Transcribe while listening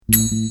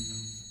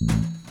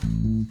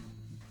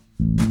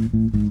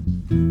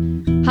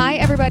Hi,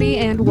 everybody,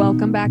 and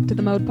welcome back to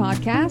the Mode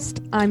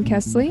Podcast. I'm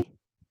Kesley.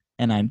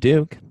 And I'm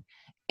Duke.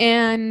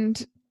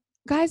 And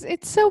guys,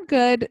 it's so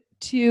good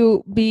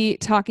to be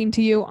talking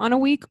to you on a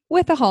week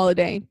with a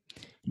holiday.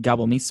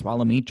 Gobble me,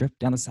 swallow me, drip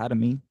down the side of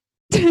me.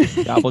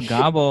 Gobble,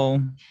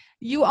 gobble.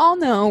 You all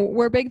know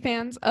we're big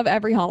fans of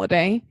every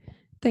holiday,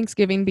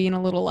 Thanksgiving being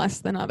a little less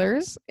than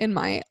others, in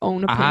my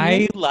own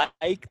opinion. I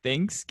like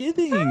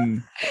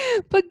Thanksgiving.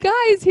 But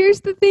guys,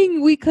 here's the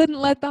thing. We couldn't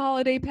let the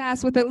holiday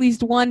pass with at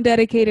least one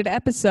dedicated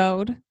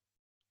episode.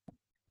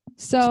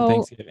 So,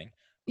 Thanksgiving.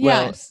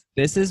 yes.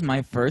 Well, this is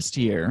my first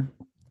year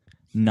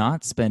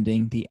not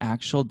spending the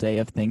actual day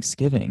of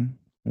Thanksgiving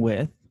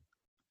with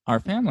our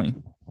family.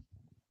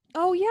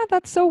 Oh, yeah,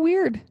 that's so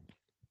weird.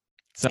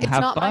 So It's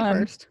have not fun. my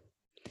first.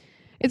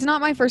 It's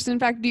not my first. In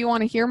fact, do you want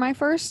to hear my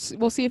first?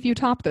 We'll see if you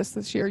top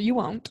this year. You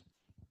won't.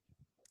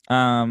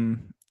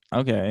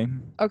 Okay.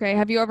 Okay,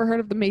 have you ever heard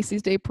of the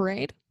Macy's Day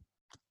Parade?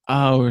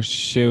 Oh,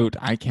 shoot.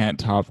 I can't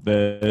top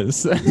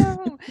this.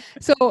 No.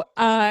 So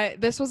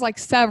this was like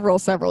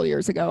several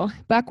years ago,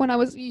 back when I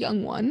was a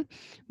young one.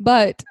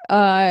 But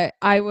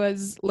I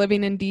was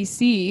living in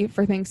DC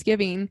for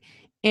Thanksgiving,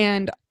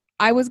 and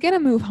I was going to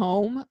move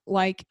home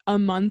like a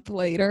month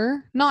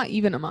later. Not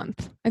even a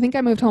month. I think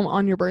I moved home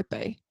on your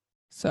birthday.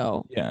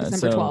 So Yeah,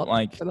 December so 12th,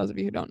 like for those of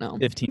you who don't know.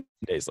 15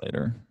 days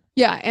later.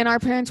 Yeah, and our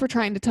parents were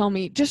trying to tell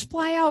me, just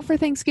fly out for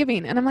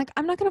Thanksgiving. And I'm like,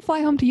 I'm not going to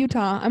fly home to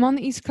Utah. I'm on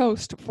the East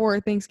Coast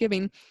for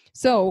Thanksgiving.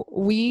 So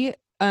we,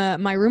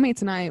 my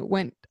roommates and I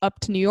went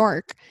up to New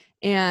York,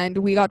 and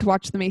we got to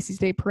watch the Macy's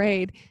Day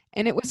Parade.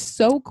 And it was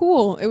so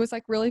cool. It was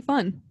like really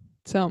fun.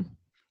 So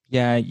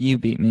Yeah, you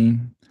beat me.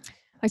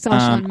 I saw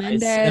Shawn I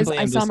Mendes. simply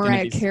I am saw just gonna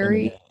Mariah be spinning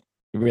Carey. it.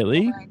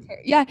 Really?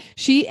 Yeah,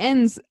 she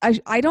ends.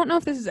 I don't know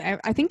if this is,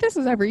 I think this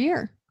is every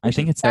year. I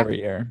think it's every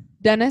year.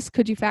 Dennis,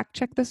 could you fact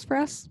check this for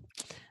us?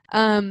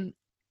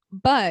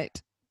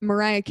 But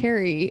Mariah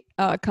Carey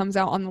comes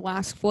out on the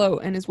last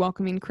float and is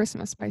welcoming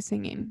Christmas by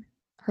singing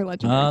her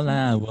legendary All song.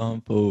 I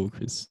want for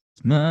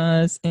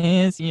Christmas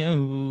is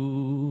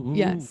you.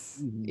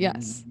 Yes.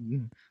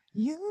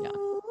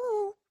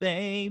 You,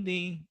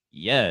 baby.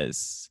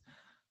 Yes.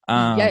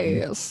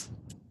 Yes.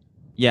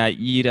 Yeah,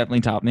 you definitely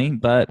topped me,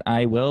 but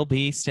I will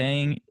be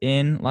staying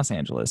in Los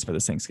Angeles for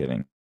this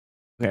Thanksgiving.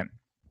 Okay.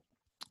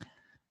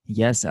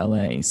 Yes,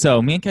 LA.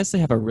 So me and Kesley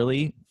have a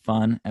really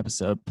fun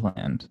episode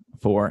planned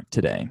for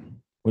today.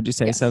 Would you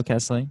say Yes. so,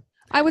 Kesley?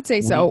 I would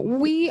say so.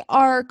 We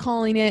are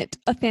calling it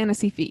a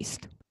fantasy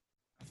feast.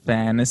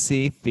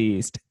 Fantasy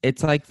feast.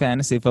 It's like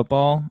fantasy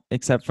football,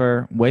 except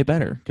for way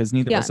better, because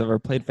neither of us ever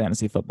played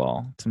fantasy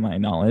football, to my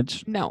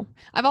knowledge. No.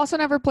 I've also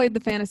never played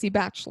the Fantasy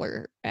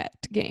Bachelorette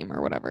game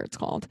or whatever it's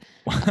called.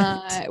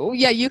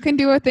 Yeah, you can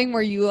do a thing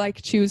where you like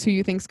choose who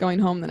you think's going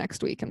home the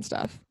next week and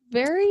stuff.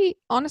 Very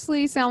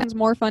honestly sounds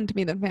more fun to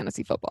me than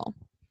fantasy football.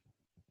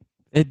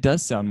 It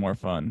does sound more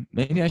fun.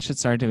 Maybe I should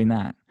start doing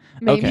that.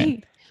 Maybe.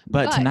 Okay.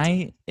 But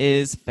tonight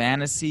is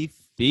Fantasy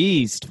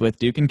Feast with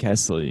Duke and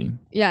Kesley.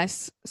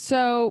 Yes.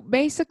 So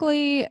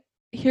basically,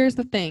 here's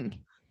the thing.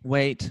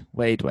 Wait.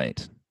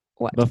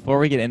 What? Before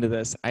we get into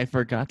this, I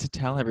forgot to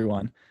tell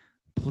everyone,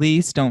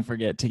 please don't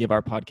forget to give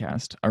our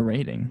podcast a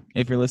rating.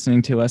 If you're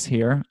listening to us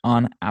here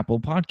on Apple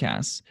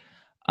Podcasts,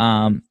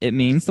 it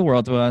means the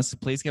world to us.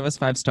 Please give us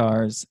 5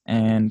 stars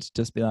and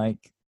just be like,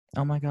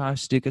 oh my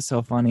gosh, Duke is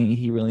so funny.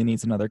 He really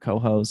needs another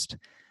co-host.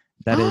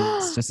 That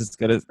is just as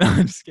good as... No,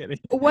 I'm just kidding.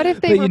 What if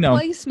they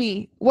replace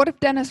me? What if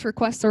Dennis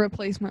requests a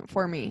replacement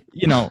for me?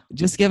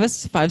 Just give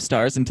us 5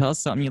 stars and tell us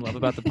something you love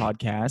about the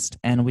podcast,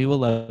 and we will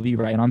love you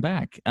right on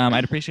back.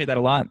 I'd appreciate that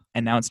a lot.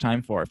 And now it's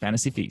time for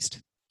Fantasy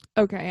Feast.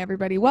 Okay,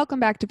 everybody.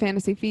 Welcome back to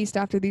Fantasy Feast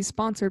after these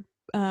sponsored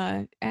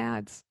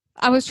ads.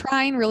 I was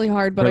trying really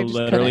hard, but I just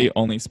literally couldn't.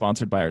 Only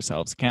sponsored by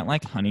ourselves. Can't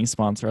like Honey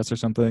sponsor us or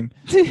something?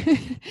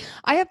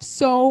 I have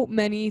so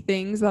many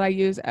things that I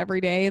use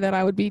every day that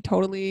I would be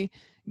totally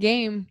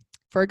game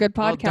for a good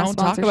podcast don't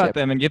talk about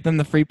them and give them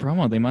the free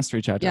promo. They must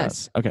reach out to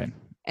us. Okay.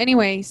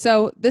 Anyway,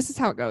 so this is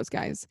how it goes,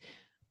 guys.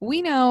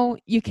 We know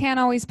you can't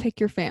always pick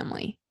your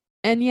family,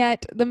 and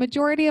yet the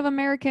majority of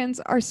Americans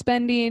are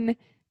spending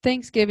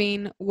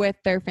Thanksgiving with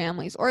their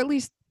families, or at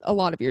least a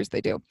lot of years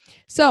they do.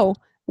 So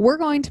we're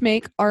going to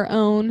make our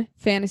own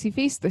fantasy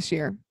feast this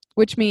year,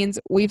 which means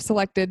we've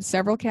selected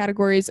several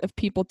categories of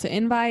people to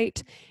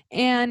invite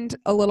and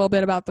a little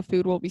bit about the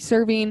food we'll be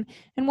serving,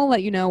 and we'll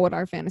let you know what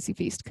our fantasy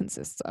feast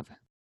consists of.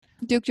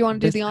 Duke, do you want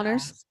to do the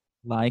honors?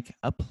 Like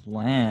a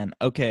plan.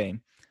 Okay.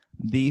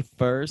 The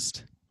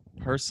first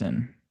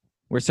person.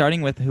 We're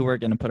starting with who we're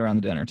going to put around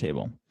the dinner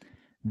table.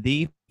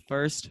 The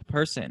first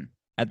person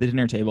at the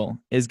dinner table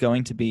is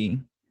going to be,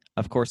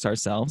 of course,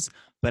 ourselves.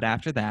 But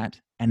after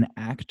that, an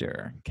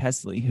actor.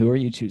 Kesley, who are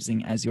you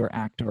choosing as your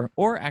actor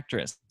or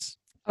actress?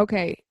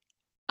 Okay.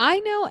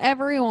 I know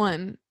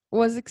everyone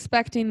was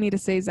expecting me to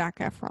say Zac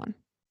Efron.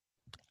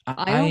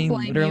 I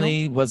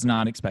literally was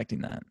not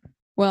expecting that.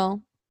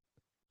 Well,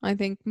 I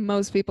think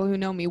most people who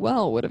know me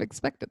well would have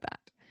expected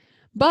that.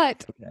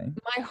 But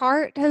my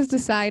heart has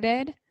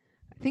decided,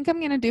 I think I'm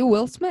going to do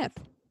Will Smith.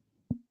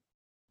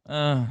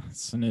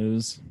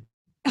 Snooze.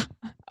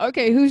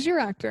 Okay, who's your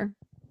actor?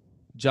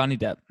 Johnny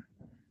Depp.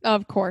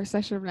 Of course,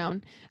 I should have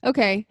known.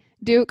 Okay,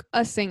 Duke,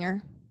 a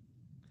singer.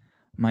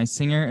 My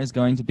singer is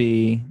going to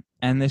be,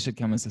 and this should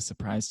come as a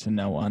surprise to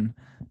no one,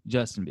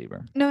 Justin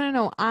Bieber.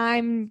 No.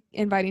 I'm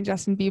inviting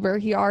Justin Bieber.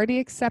 He already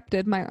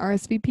accepted my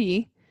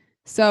RSVP.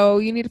 So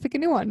you need to pick a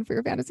new one for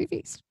your fantasy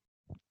feast.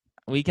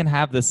 We can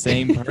have the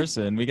same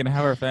person. We can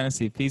have our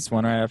fantasy feast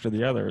one right after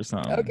the other or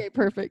something. Okay,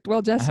 perfect. Well,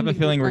 I Justin have a Bieber's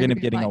feeling we're going to be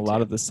in getting a mine lot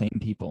too. of the same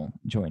people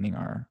joining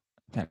our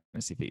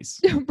fantasy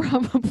feast.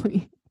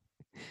 Probably.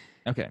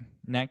 Okay,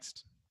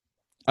 next.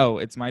 Oh,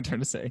 it's my turn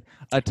to say.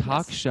 A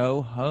talk Yes.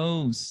 show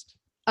host.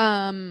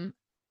 I'm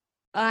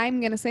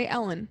gonna say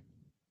Ellen.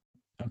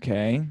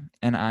 Okay,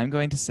 and I'm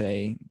going to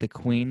say the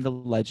queen, the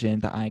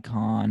legend, the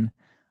icon,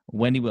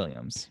 Wendy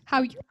Williams.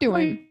 How you How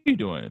doing? you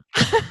doing?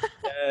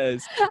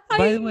 Yes. I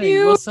By the way, knew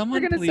you will were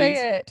someone gonna please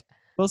say it.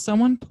 will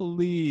someone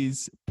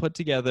please put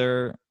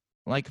together,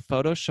 like,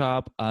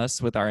 Photoshop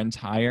us with our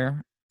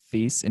entire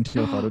feast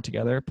into a photo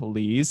together,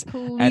 please,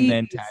 and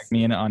then tag Please.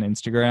 me in it on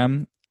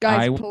Instagram.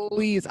 Guys, I will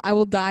please. I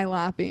will die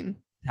laughing.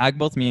 tag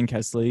both me and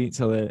Kesley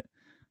so that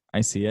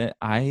I see it.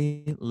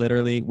 I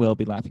literally will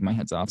be laughing my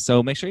heads off.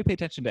 So make sure you pay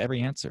attention to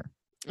every answer.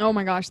 Oh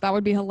my gosh, that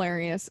would be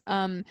hilarious.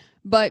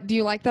 But do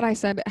you like that I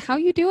said how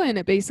you doing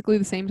at basically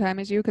the same time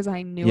as you because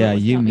I knew Yeah, it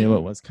was you coming. knew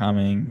it was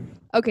coming.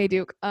 Okay,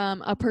 Duke.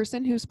 A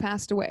person who's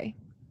passed away.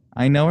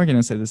 I know we're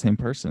gonna say the same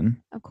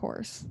person. Of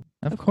course.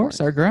 Of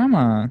course, our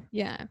grandma.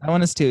 Yeah. That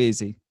one is too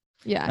easy.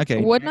 Yeah.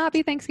 Okay. Would not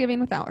be Thanksgiving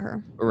without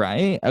her.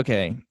 Right?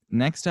 Okay.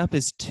 Next up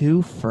is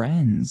two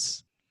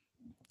friends.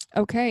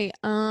 Okay.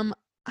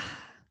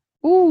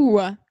 Ooh.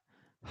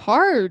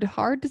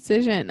 Hard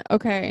decision.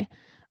 Okay.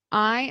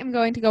 I am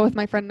going to go with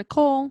my friend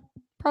Nicole.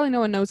 Probably no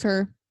one knows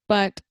her,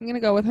 but I'm going to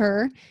go with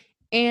her.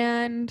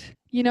 And,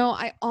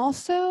 I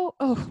also,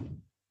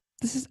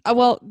 this is,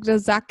 well,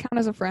 does Zach count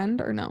as a friend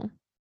or no?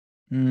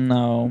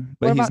 No,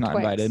 but What he's about not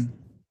Twix? invited.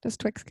 Does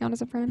Twix count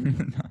as a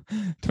friend?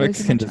 Twix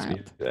is he can my just be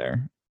child?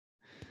 there.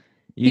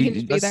 He can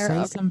just be let's there? say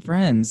Okay. some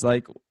friends.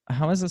 Like,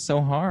 how is this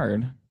so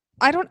hard?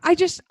 I don't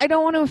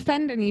want to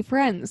offend any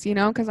friends,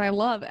 because I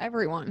love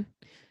everyone.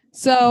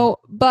 So,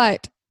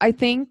 but I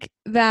think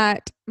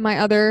that my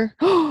other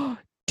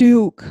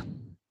Duke.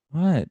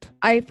 What?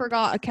 I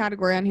forgot a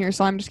category on here,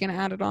 so I'm just going to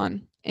add it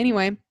on.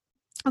 Anyway,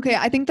 okay,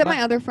 I think that What?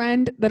 my other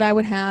friend that I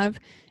would have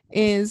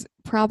is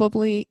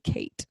probably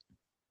Kate,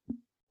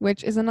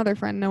 which is another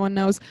friend no one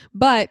knows.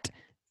 But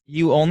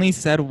You only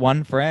said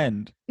one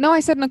friend. no, I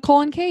said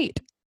Nicole and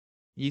Kate.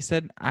 You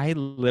said, I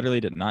literally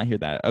did not hear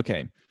that.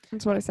 Okay.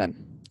 That's what I said.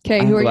 Okay,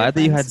 I'm who are your glad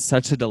that you had friends?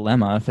 such a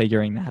dilemma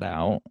figuring that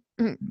out.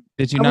 Mm,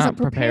 Did you I not wasn't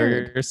prepare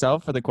prepared.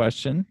 yourself for the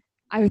question?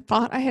 I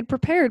thought I had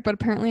prepared, but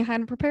apparently I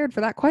hadn't prepared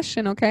for that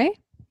question, okay?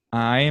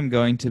 I am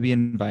going to be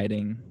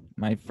inviting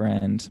my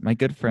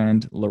good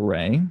friend,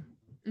 Lorray,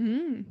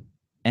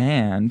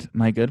 and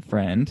my good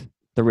friend,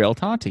 the real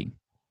Tati.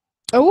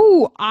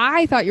 Oh,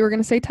 I thought you were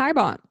going to say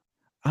Tybot.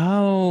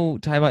 Oh,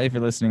 Tybot, if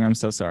you're listening, I'm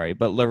so sorry.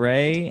 But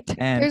Lorray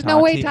and There's Tati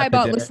no way at the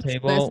Tybot dinner listens to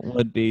table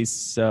would be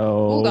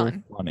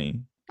so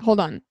funny. Hold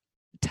on.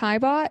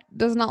 Tybot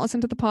does not listen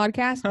to the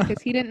podcast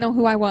because he didn't know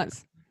who I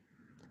was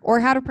or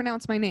how to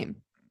pronounce my name.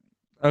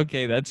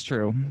 Okay, that's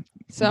true.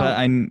 So, but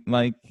I'm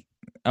like,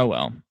 oh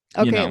well.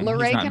 Okay,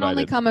 Lorray can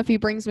only come if he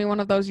brings me one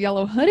of those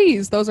yellow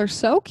hoodies. Those are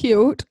so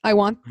cute. I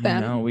want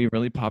them. No, we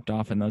really popped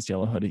off in those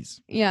yellow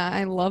hoodies. Yeah,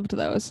 I loved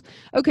those.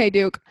 Okay,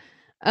 Duke.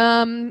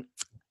 A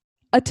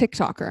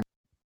TikToker.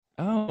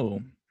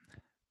 Oh.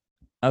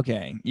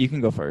 Okay, you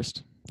can go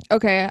first.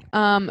 Okay,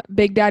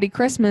 Big Daddy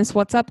Christmas.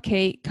 What's up,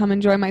 Kate? Come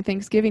enjoy my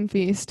Thanksgiving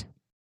feast.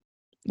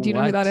 Do you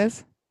know who that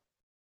is?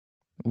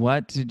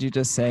 What did you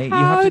just say?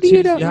 How do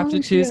you have to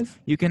choose.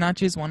 You cannot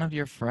choose one of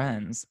your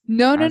friends.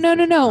 No.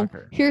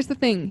 Here's the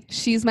thing.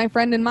 She's my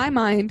friend in my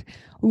mind.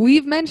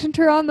 We've mentioned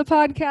her on the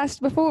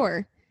podcast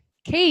before.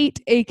 Kate,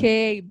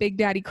 aka Big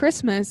Daddy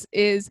Christmas,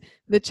 is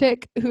the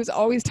chick who's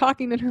always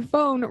talking in her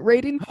phone,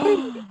 rating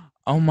food.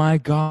 Oh my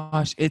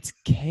gosh, it's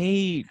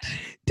Kate.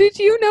 Did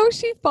you know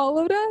she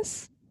followed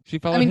us? She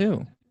followed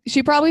who?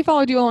 She probably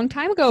followed you a long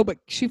time ago, but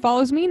she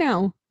follows me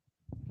now.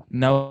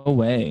 No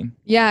way.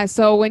 Yeah,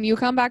 so when you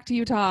come back to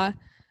Utah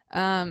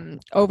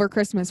over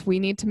Christmas, we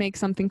need to make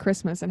something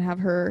Christmas and have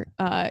her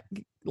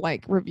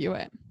review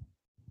it.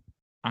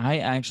 I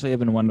actually have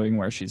been wondering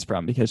where she's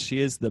from because she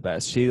is the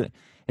best.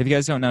 If you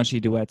guys don't know, she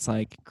duets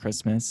like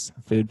Christmas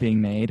food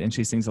being made and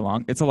she sings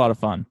along. It's a lot of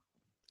fun.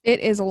 It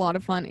is a lot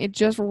of fun. It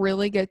just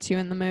really gets you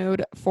in the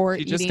mood for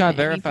eating. She just got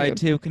verified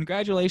too.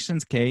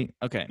 Congratulations, Kate.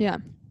 Okay. Yeah.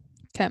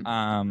 Okay.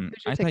 I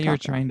thought you were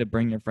trying to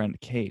bring your friend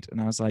Kate, and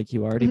I was like,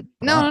 you already.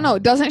 No.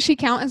 Doesn't she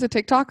count as a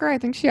TikToker? I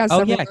think she has.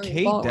 Oh yeah,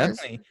 Kate followers.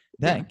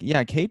 Definitely.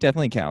 Yeah, Kate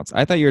definitely counts.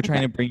 I thought you were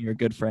trying to bring your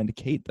good friend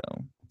Kate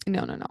though.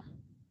 No.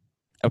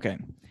 Okay.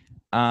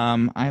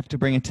 I have to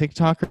bring a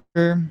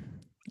TikToker,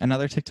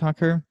 another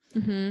TikToker.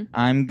 Mm-hmm.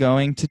 I'm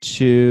going to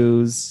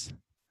choose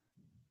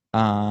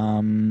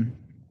Addison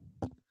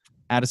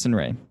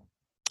Rae.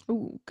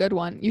 Ooh, good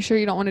one. You sure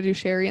you don't want to do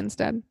Sherry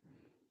instead?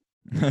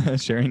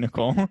 Sherry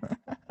Nicole.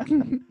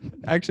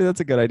 Actually, that's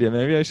a good idea.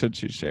 Maybe I should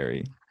choose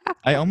Sherry.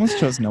 I almost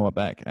chose Noah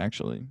Beck,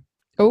 actually.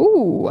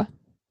 Oh,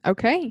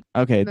 okay.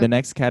 Okay, the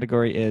next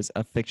category is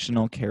a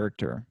fictional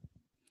character.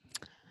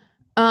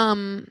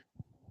 I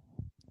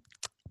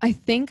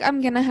think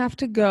I'm gonna have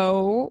to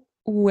go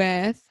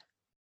with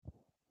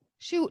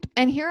shoot.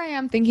 And here I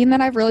am thinking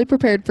that I've really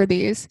prepared for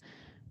these,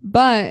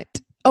 but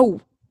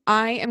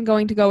I am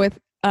going to go with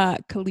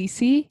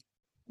Khaleesi,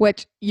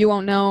 which you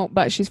won't know,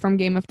 but she's from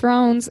Game of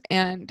Thrones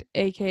and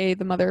aka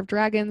the Mother of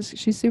Dragons.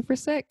 She's super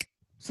sick.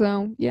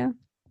 So yeah.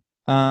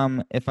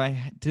 If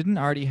I didn't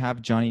already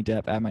have Johnny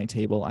Depp at my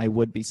table, I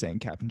would be saying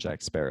Captain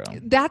Jack Sparrow.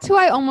 That's who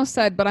I almost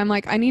said, but I'm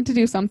like, I need to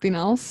do something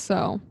else.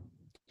 So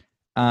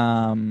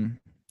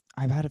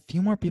I've had a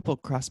few more people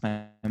cross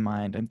my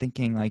mind. I'm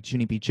thinking like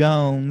Junie B.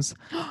 Jones.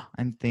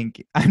 I'm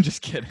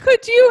just kidding.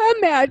 could you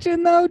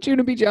imagine though,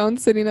 Junie B.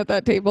 Jones sitting at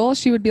that table?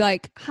 She would be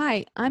like,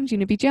 "Hi, I'm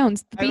Junie B.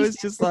 Jones." I was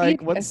just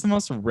like, what's the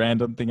most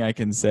random thing I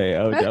can say?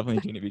 Oh, definitely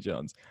Junie B.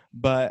 Jones.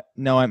 But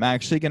no, I'm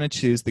actually gonna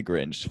choose the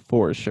Grinch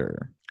for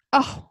sure.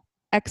 Oh,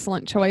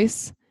 excellent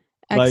choice.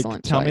 Like,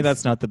 tell me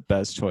that's not the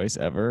best choice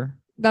ever.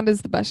 That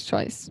is the best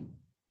choice.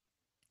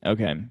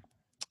 Okay.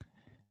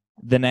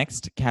 The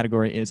next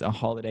category is a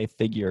holiday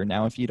figure.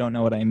 Now, if you don't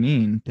know what I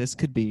mean, this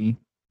could be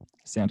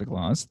Santa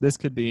Claus. This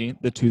could be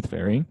the Tooth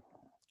Fairy.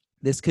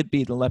 This could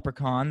be the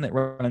leprechaun that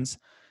runs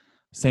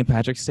St.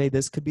 Patrick's Day.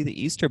 This could be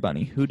the Easter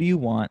Bunny. Who do you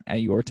want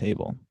at your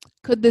table?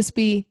 Could this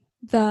be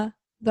the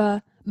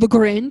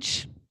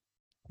Grinch?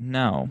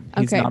 No,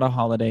 he's not a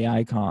holiday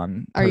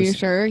icon. Are you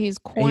sure? He's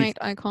quite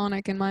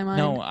iconic in my mind.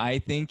 No, I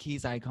think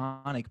he's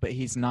iconic, but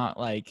he's not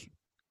like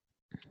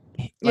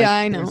yeah,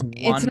 I know. One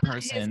it's not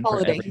person his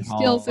holiday. For every he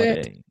steals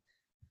holiday. it.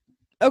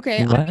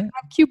 Okay, what? I have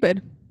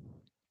Cupid.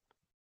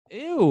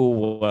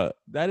 Ew,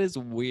 that is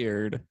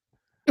weird.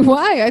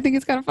 Why? I think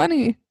it's kind of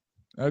funny.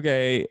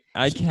 Okay,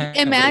 I can't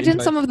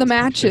imagine some of the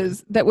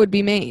matches that would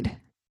be made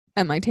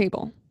at my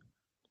table.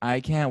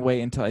 I can't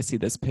wait until I see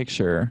this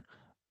picture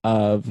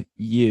of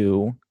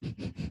you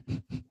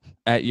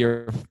at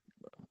your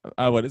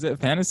what is it?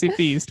 Fantasy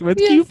feast with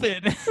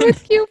Cupid.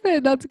 With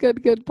Cupid. That's a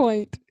good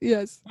point.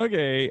 Yes.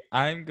 Okay,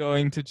 I'm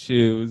going to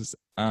choose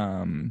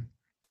I'd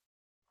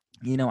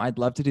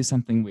love to do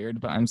something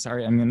weird, but I'm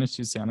sorry, I'm going to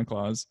choose Santa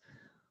Claus.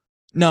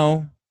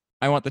 No,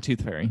 I want the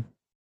Tooth Fairy.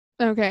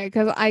 Okay,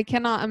 because I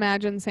cannot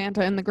imagine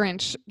Santa and the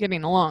Grinch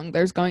getting along.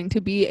 There's going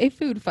to be a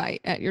food fight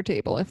at your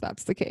table if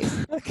that's the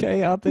case.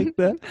 Okay, I'll take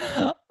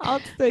I'll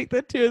take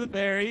the Tooth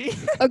Fairy.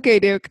 Okay,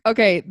 Duke.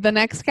 Okay, the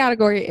next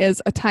category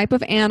is a type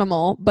of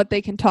animal, but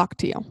they can talk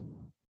to you.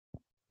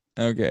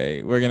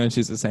 Okay, we're going to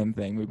choose the same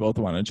thing. We both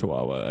want a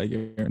Chihuahua, I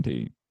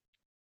guarantee.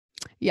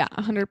 Yeah,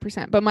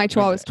 100%. But my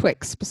Chihuahua is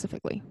Twix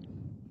specifically.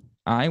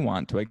 I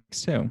want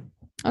Twix too.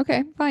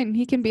 Okay, fine.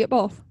 He can be at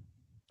both.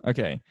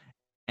 Okay.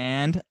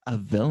 And a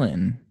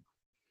villain.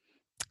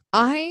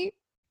 I'm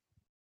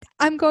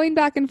going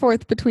back and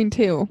forth between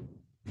two.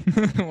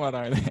 What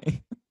are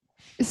they?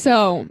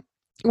 So,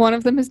 one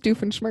of them is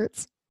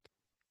Doofenshmirtz.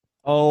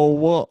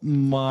 Oh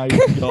my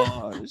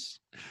gosh.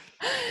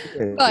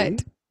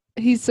 But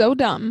he's so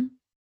dumb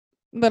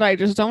that I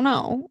just don't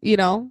know,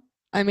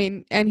 I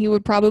mean, and he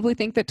would probably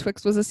think that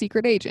Twix was a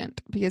secret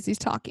agent because he's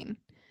talking.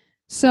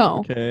 So,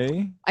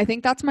 okay. I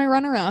think that's my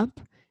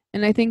runner-up.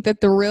 And I think that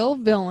the real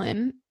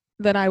villain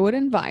that I would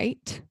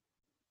invite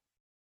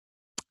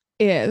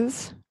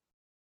is...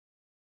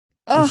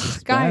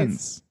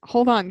 guys,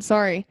 hold on.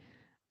 Sorry.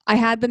 I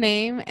had the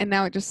name and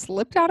now it just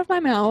slipped out of my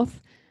mouth.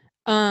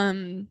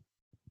 Oh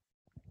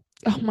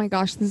my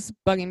gosh, this is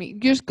bugging me.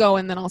 Just go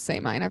and then I'll say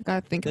mine. I've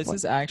got to think. This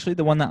is actually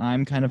the one that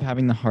I'm kind of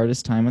having the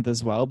hardest time with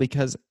as well,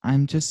 because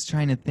I'm just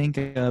trying to think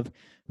of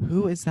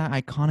who is that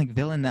iconic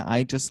villain that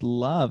I just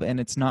love,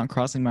 and it's not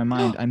crossing my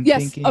mind. I'm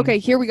thinking. Okay,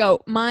 here we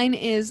go. Mine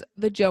is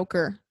the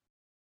Joker.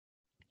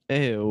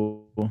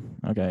 Ew.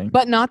 Okay.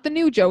 But not the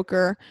new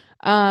Joker.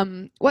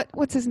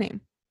 What's his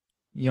name?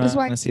 You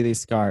want to see these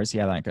scars?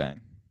 Yeah, that guy.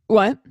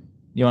 What?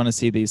 You want to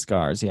see these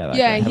scars? Yeah, that guy.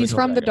 Yeah, he's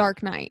from The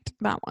Dark Knight.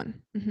 That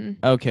one. Mm-hmm.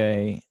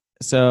 Okay.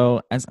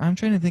 So as I'm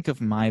trying to think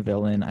of my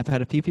villain, I've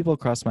had a few people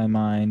cross my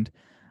mind.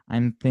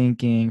 I'm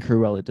thinking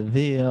Cruella de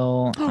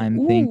Vil.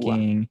 I'm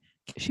thinking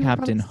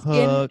Captain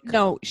Hook.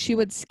 No, she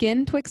would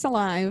skin Twix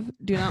alive.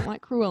 Do not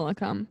let Cruella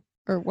come.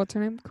 Or what's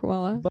her name?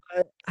 Cruella.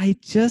 But I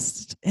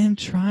just am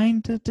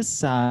trying to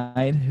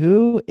decide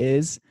who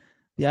is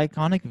the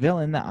iconic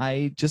villain that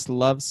I just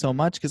love so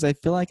much, because I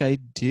feel like I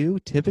do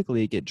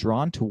typically get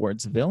drawn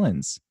towards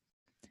villains.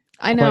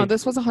 I know.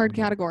 This was a hard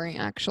category,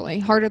 actually.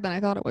 Harder than I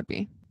thought it would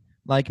be.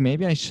 Like,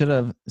 maybe I should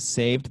have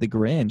saved the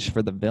Grinch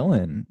for the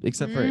villain,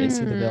 except for is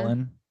he the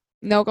villain?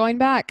 No going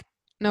back.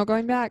 No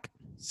going back.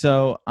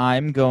 So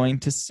I'm going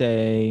to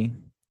say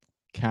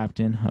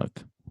Captain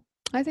Hook.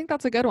 I think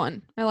that's a good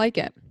one. I like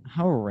it.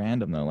 How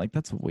random, though. Like,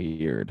 that's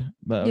weird.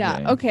 But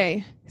yeah,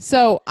 okay.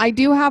 So I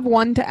do have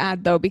one to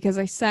add, though, because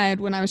I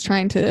said when I was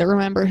trying to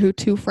remember who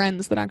two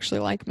friends that actually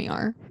like me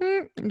are.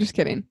 I'm just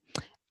kidding.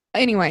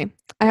 Anyway,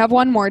 I have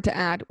one more to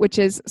add, which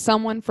is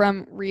someone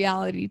from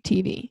reality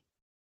TV.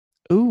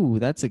 Ooh,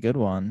 that's a good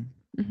one.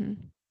 Mm-hmm.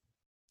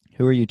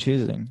 Who are you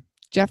choosing?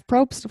 Jeff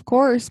Probst, of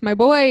course. My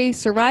boy,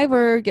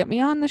 Survivor. Get me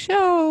on the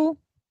show.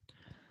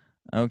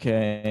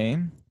 Okay.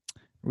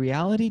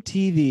 Reality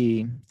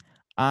TV.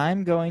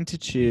 I'm going to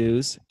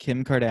choose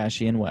Kim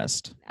Kardashian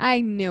West.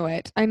 I knew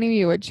it. I knew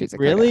you would choose a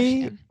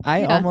Really? Kardashian.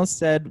 I Yeah. almost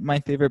said my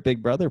favorite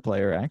Big Brother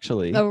player,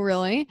 actually. Oh,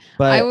 really?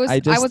 But I I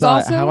just was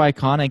thought also, how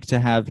iconic to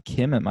have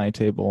Kim at my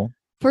table.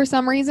 for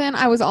some reason,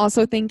 I was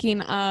also thinking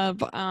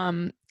of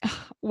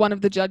one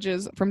of the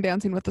judges from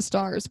Dancing with the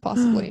Stars,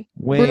 possibly.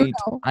 Wait,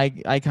 Bruno.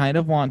 I kind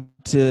of want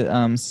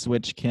to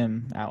switch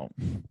Kim out.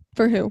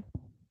 For who?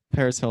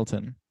 Paris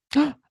Hilton.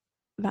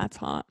 That's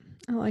hot.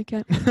 I like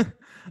it.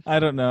 I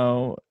don't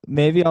know.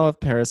 Maybe I'll have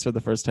Paris for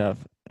the first half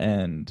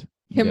and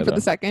Him for Vita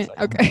the second.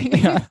 half. Okay.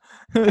 Yeah,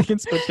 we can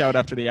switch out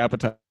after the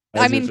appetizer.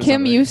 I mean,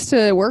 Kim used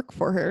to work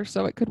for her,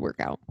 so it could work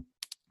out.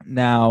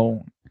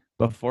 Now,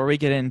 before we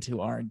get into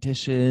our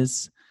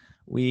dishes,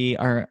 we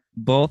are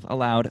both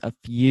allowed a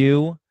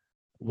few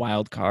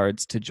wild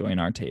cards to join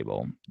our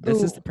table.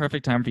 This is Ooh. the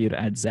perfect time for you to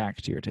add Zach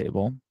to your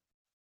table.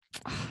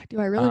 Do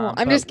I really want?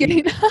 I'm but just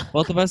kidding.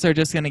 Both of us are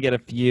just going to get a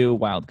few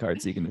wild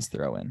cards you can just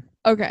throw in.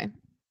 Okay.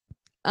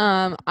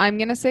 I'm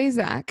gonna say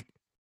Zach.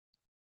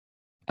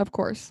 Of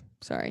course.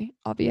 Sorry.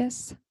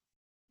 Obvious.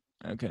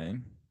 Okay.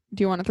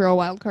 Do you want to throw a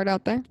wild card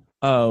out there?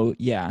 Oh,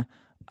 yeah.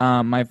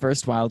 My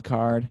first wild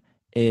card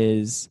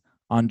is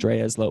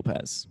Andreas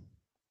Lopez,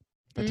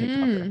 the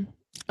TikToker.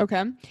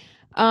 Okay.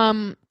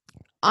 I'm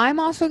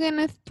also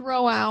gonna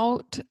throw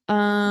out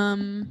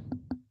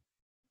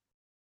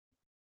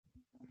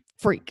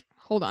Freak.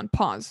 Hold on.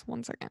 Pause.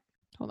 1 second.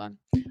 Hold on.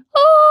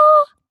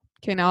 Oh!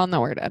 Okay, now I'll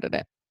know where to edit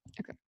it.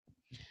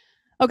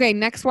 Okay,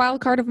 next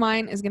wild card of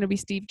mine is gonna be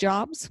Steve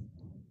Jobs.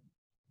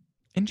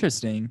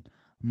 Interesting.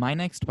 My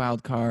next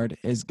wild card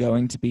is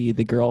going to be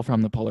the girl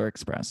from the Polar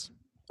Express.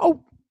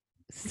 Oh,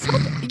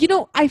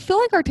 I feel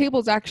like our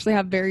tables actually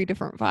have very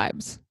different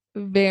vibes.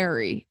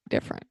 Very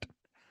different.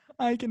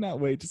 I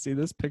cannot wait to see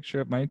this picture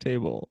of my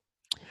table.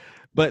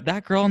 But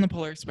that girl on the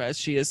Polar Express,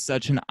 she is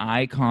such an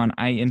icon.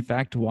 I, in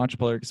fact, watched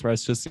Polar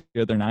Express just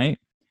the other night.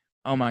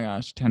 Oh my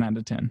gosh, 10 out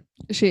of 10.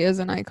 She is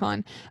an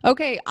icon.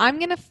 Okay, I'm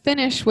going to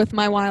finish with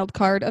my wild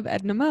card of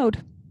Edna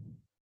Mode.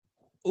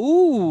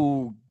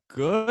 Ooh,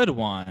 good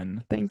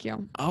one. Thank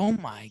you. Oh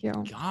my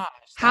gosh.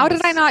 How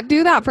did I not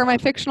do that for my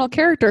fictional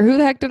character? Who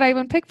the heck did I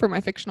even pick for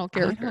my fictional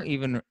character? I don't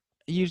even.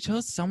 You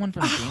chose someone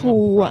from Game of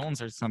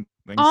Thrones or something.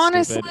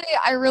 Honestly, stupid.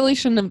 I really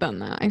shouldn't have done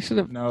that. I should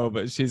have. No,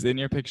 but she's in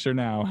your picture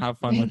now. Have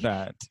fun with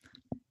that.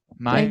 Dang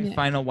My it.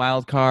 final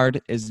wild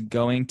card is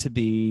going to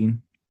be.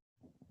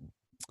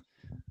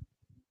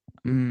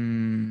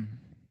 Man,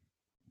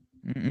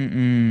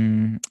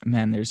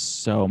 there's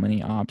so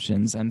many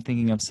options. I'm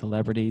thinking of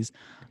celebrities.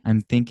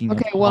 I'm thinking of.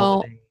 Okay, well,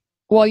 holiday.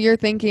 while you're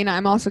thinking,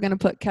 I'm also going to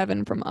put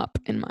Kevin from Up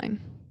in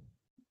mine.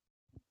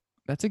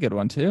 That's a good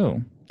one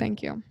too.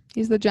 Thank you.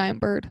 He's the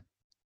giant bird.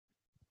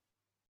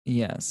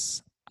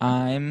 Yes.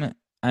 I'm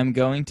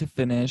going to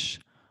finish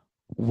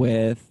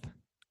with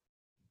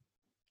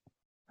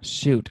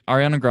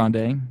Ariana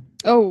Grande.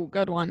 Oh,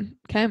 good one.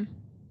 Okay.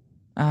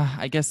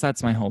 I guess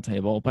that's my whole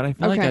table, but I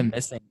feel like Okay. I'm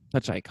missing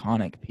such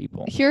iconic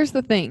people. Here's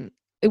the thing.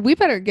 We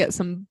better get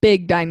some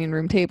big dining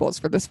room tables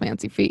for this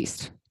fancy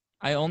feast.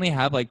 I only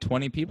have like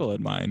 20 people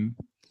in mine.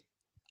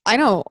 I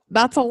know.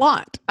 That's a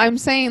lot. I'm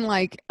saying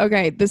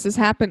okay, this has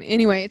happened.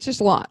 Anyway, it's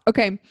just a lot.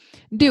 Okay.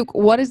 Duke,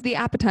 what is the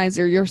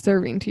appetizer you're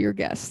serving to your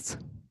guests?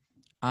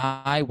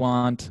 I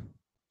want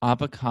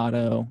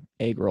avocado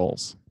egg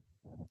rolls.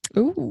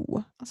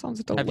 Ooh, that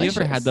sounds delicious. Have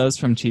you ever had those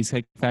from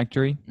Cheesecake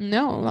Factory?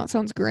 No, that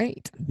sounds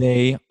great.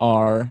 They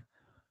are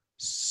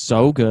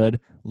so good.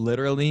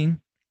 Literally,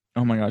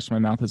 oh my gosh, my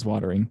mouth is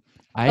watering.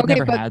 I've Okay,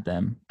 never but had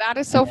them. That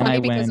is so And then funny I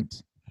because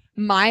went,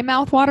 my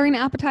mouth-watering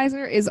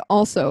appetizer is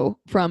also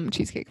from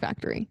Cheesecake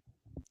Factory.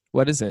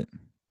 what is it?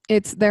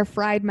 It's their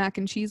fried mac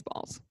and cheese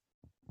balls.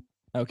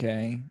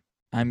 Okay.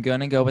 I'm going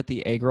to go with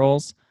the egg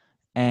rolls,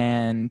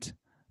 and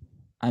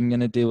I'm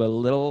going to do a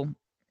little,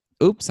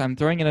 I'm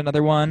throwing in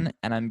another one,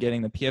 and I'm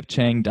getting the P.F.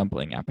 Chang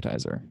dumpling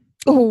appetizer.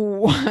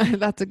 Oh,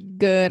 that's a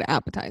good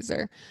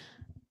appetizer.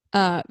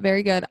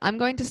 Very good. I'm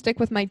going to stick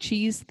with my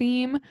cheese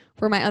theme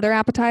for my other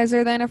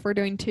appetizer then if we're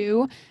doing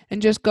two,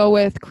 and just go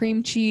with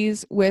cream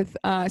cheese with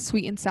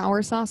sweet and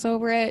sour sauce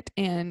over it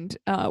and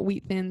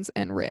wheat thins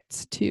and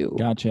Ritz to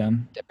Gotcha.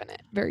 dip in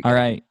it. Very good. All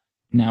right.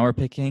 Now we're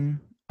picking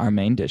our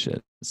main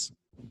dishes.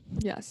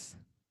 Yes.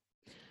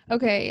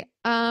 Okay.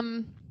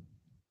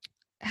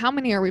 How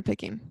many are we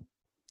picking?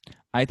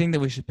 I think that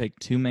we should pick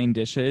 2 main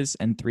dishes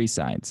and 3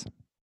 sides.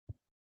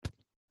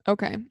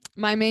 Okay.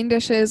 My main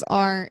dishes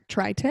are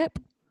tri-tip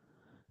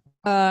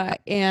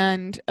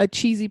and a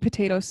cheesy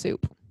potato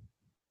soup.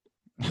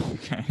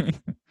 Okay.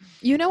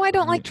 You know I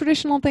don't like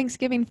traditional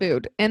Thanksgiving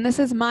food, and this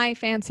is my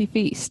fancy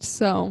feast,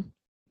 so.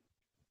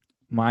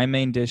 My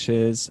main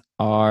dishes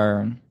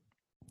are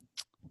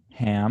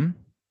ham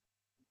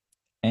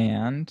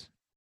and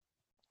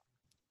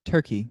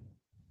turkey.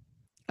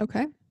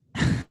 Okay.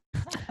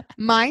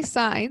 My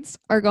sides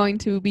are going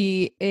to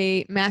be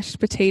a mashed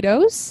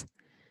potatoes,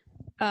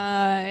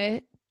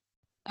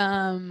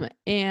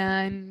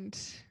 and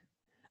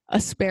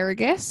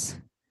asparagus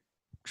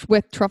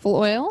with truffle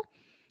oil,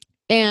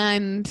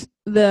 and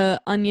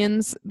the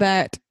onions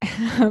that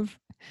have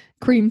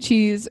cream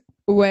cheese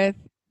with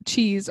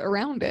cheese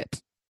around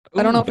it.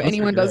 I don't know Ooh, if those are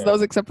anyone does good.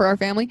 those except for our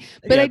family,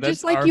 but Yeah, I'd that's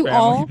just like our you family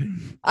all,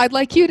 thing. I'd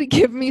like you to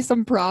give me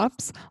some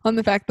props on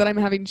the fact that I'm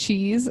having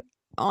cheese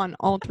on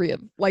all three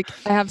of, like,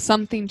 I have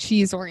something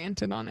cheese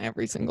oriented on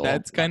every single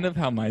That's kind of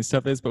how my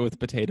stuff is, but with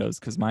potatoes,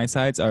 because my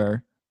sides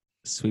are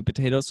sweet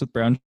potatoes with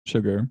brown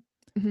sugar,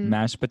 Mhm.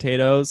 mashed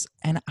potatoes,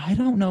 and I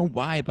don't know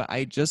why, but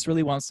I just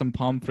really want some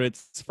pommes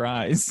frites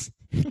fries.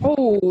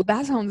 Oh,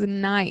 that sounds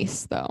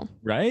nice though.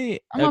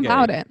 Right? I'm Okay.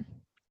 about it.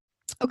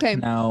 Okay.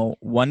 Now,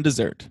 one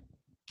dessert.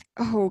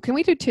 Oh, can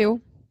we do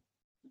two?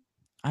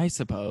 I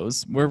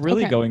suppose. We're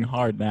really Okay. going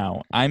hard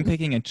now. I'm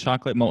picking a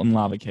chocolate molten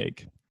lava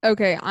cake.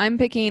 Okay, I'm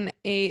picking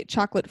a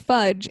chocolate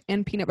fudge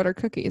and peanut butter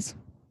cookies.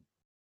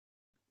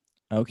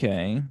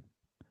 Okay.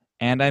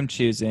 And I'm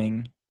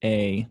choosing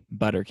a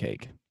butter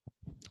cake.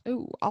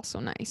 Ooh, also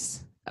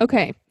nice.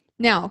 Okay,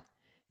 now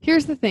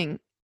here's the thing.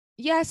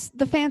 Yes,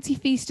 the fancy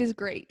feast is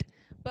great,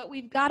 but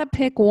we've got to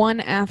pick one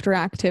after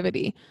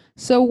activity.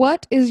 So,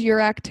 what is your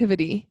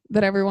activity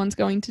that everyone's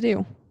going to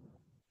do?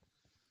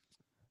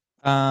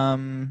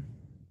 Um,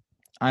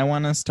 I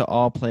want us to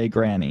all play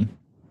Granny.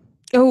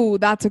 Oh,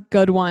 that's a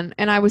good one.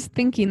 And I was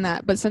thinking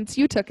that, but since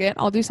you took it,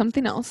 I'll do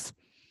something else.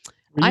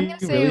 Were I'm you going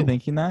to say, really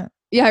thinking that?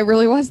 yeah, I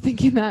really was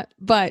thinking that,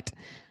 but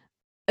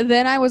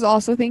then I was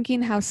also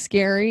thinking how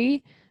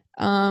scary.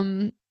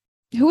 Um,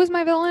 who was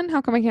my villain?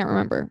 How come I can't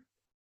remember?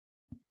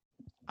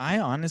 I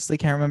honestly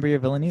can't remember your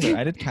villain either.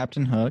 I did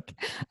Captain Hook,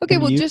 Okay,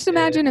 and well, you just did.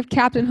 imagine if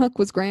Captain Hook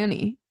was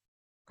Granny.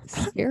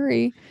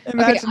 Scary. Okay,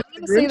 Imagine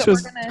if the Grinch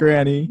was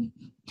Granny.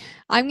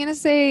 I'm gonna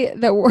say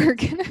that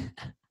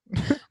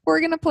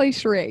we're gonna play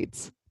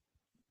charades.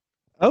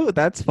 Oh,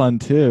 that's fun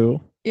too.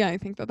 Yeah, I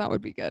think that that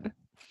would be good.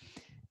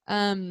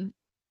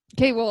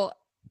 Okay, well,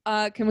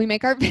 can we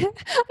make our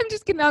I'm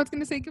just kidding. I was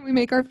gonna say, can we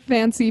make our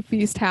fancy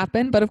feast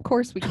happen? But of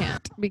course we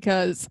can't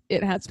because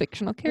it has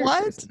fictional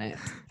characters What? in it.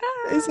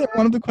 Is it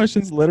one of the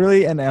questions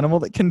literally an animal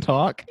that can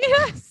talk?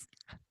 Yes.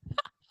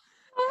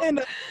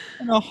 And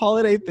a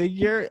holiday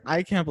figure?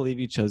 I can't believe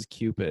you chose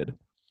Cupid.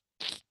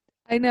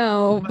 I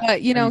know, What but are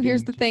you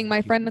here's doing the to thing.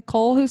 My friend Cupid?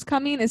 Nicole, who's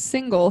coming, is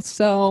single,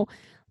 so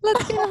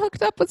let's get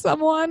hooked up with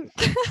someone.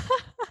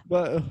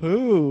 But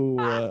who?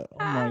 Oh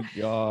my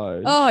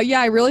gosh. Oh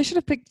yeah, I really should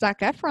have picked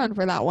Zac Efron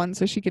for that one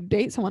so she could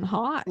date someone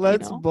hot,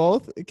 Let's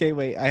both. Okay,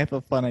 wait. I have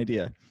a fun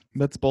idea.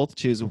 Let's both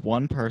choose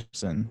one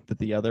person that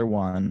the other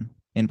one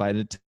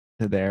invited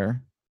to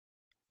their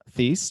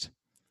feast,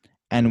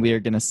 and we are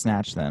going to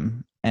snatch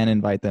them and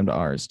invite them to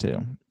ours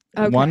too.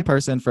 Okay. One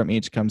person from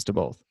each comes to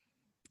both.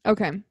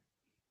 Okay.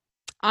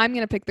 I'm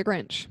gonna pick the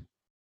Grinch.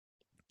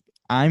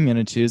 I'm going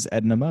to choose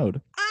Edna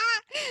Mode.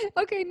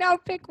 Okay, now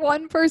pick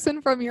one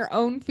person from your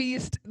own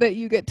feast that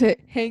you get to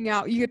hang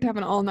out. You get to have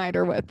an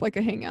all-nighter with, like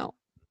a hangout.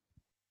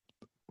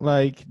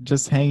 Like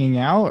just hanging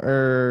out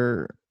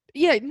or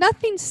Yeah,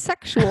 nothing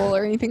sexual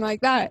or anything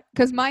like that.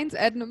 Because mine's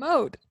Edna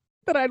Mode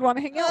that I'd want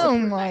to hang out oh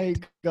with. my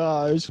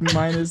gosh,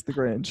 mine is the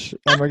Grinch,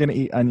 and we're gonna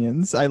eat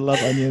onions. I love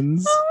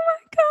onions, Oh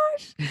my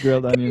gosh.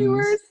 grilled Okay,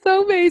 we're onions.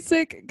 so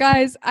basic.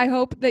 Guys, I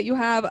hope that you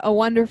have a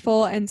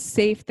wonderful and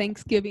safe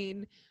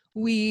Thanksgiving.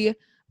 We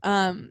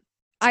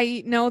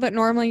I know that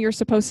normally you're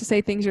supposed to say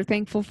things you're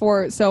thankful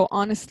for. So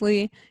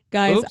honestly,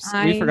 guys, Oops,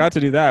 we forgot to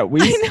do that. We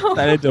I know.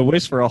 decided to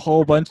wish for a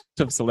whole bunch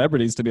of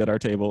celebrities to be at our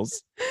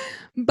tables.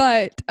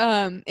 But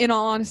in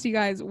all honesty,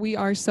 guys, we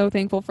are so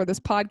thankful for this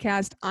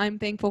podcast. I'm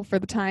thankful for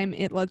the time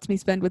it lets me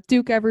spend with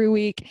Duke every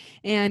week,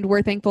 and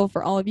we're thankful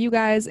for all of you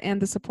guys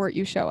and the support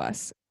you show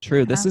us.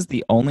 True. This is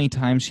the only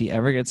time she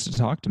ever gets to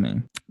talk to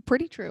me.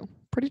 Pretty true.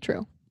 Pretty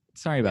true.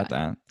 Sorry about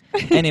that.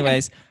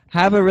 Anyways,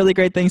 have a really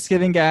great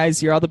Thanksgiving,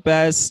 guys. You're all the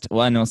best.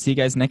 Well, and we'll see you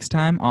guys next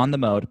time on The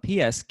Mode.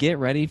 P.S. Get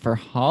ready for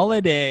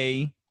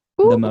holiday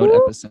The Mode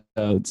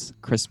episodes.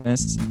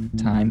 Christmas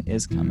time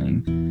is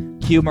coming.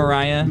 Cue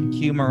Mariah.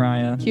 Cue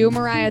Mariah. Cue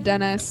Mariah,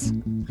 Dennis.